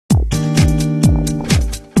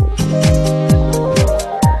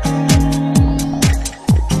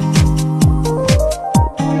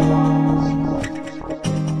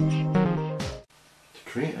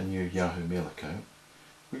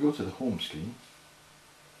go to the home screen,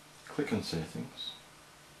 click on settings,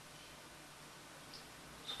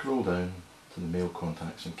 scroll down to the mail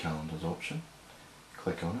contacts and calendars option,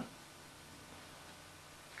 click on it,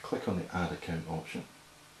 click on the add account option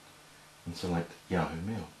and select Yahoo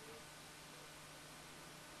Mail.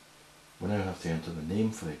 We now have to enter the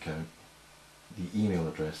name for the account, the email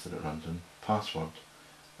address that it runs on, password,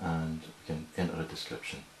 and we can enter a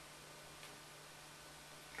description.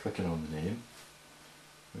 Clicking on the name,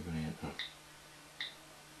 we're going to enter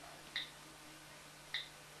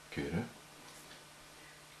Guru.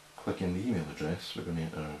 Clicking the email address, we're going to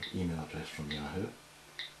enter our email address from Yahoo.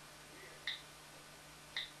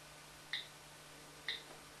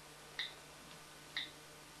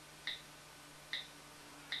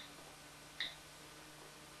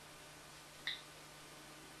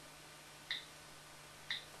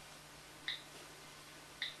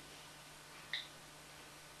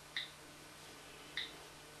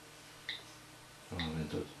 I've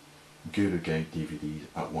entered Guru Guide DVDs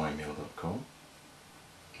at ymail.com.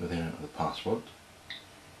 We then enter the password.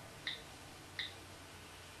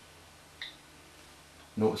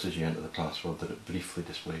 Notice as you enter the password that it briefly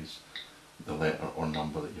displays the letter or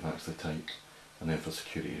number that you've actually typed, and then for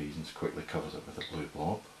security reasons quickly covers it with a blue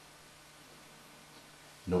blob.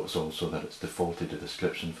 Notice also that it's defaulted a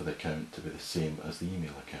description for the account to be the same as the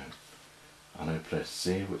email account. I now press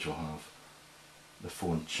save, which will have the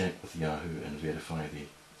phone check with Yahoo and verify the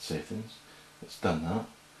settings. It's done that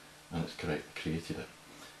and it's correctly created it.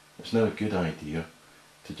 It's now a good idea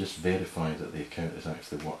to just verify that the account has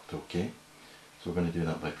actually worked okay. So we're going to do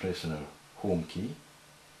that by pressing our home key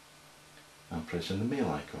and pressing the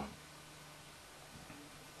mail icon.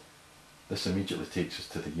 This immediately takes us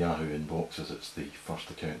to the Yahoo inbox, as it's the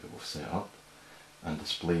first account that we've set up, and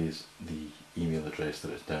displays the email address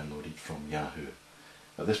that it's downloaded from Yahoo.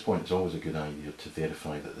 At this point it's always a good idea to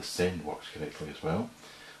verify that the send works correctly as well.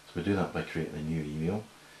 So we do that by creating a new email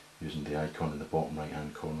using the icon in the bottom right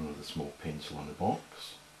hand corner of the small pencil on the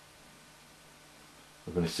box.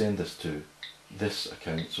 We're going to send this to this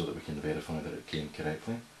account so that we can verify that it came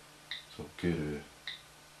correctly. So Guru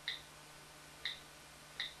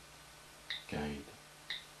Guide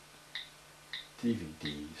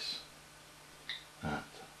DVDs at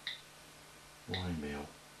ymail.com.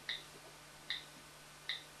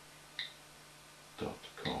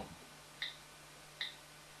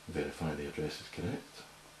 Verify the address is correct,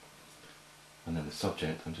 and then the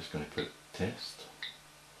subject I'm just going to put test,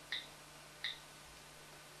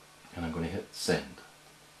 and I'm going to hit send.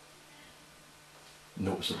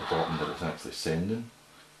 Notice at the bottom that it's actually sending,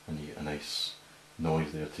 and you get a nice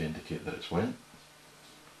noise there to indicate that it's went.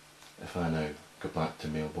 If I now go back to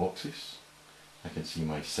mailboxes, I can see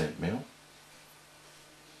my sent mail,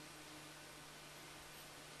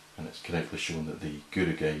 and it's correctly shown that the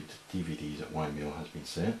Guru Guide DVDs at ymail has been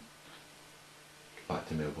sent. Go back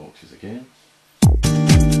to mailboxes again.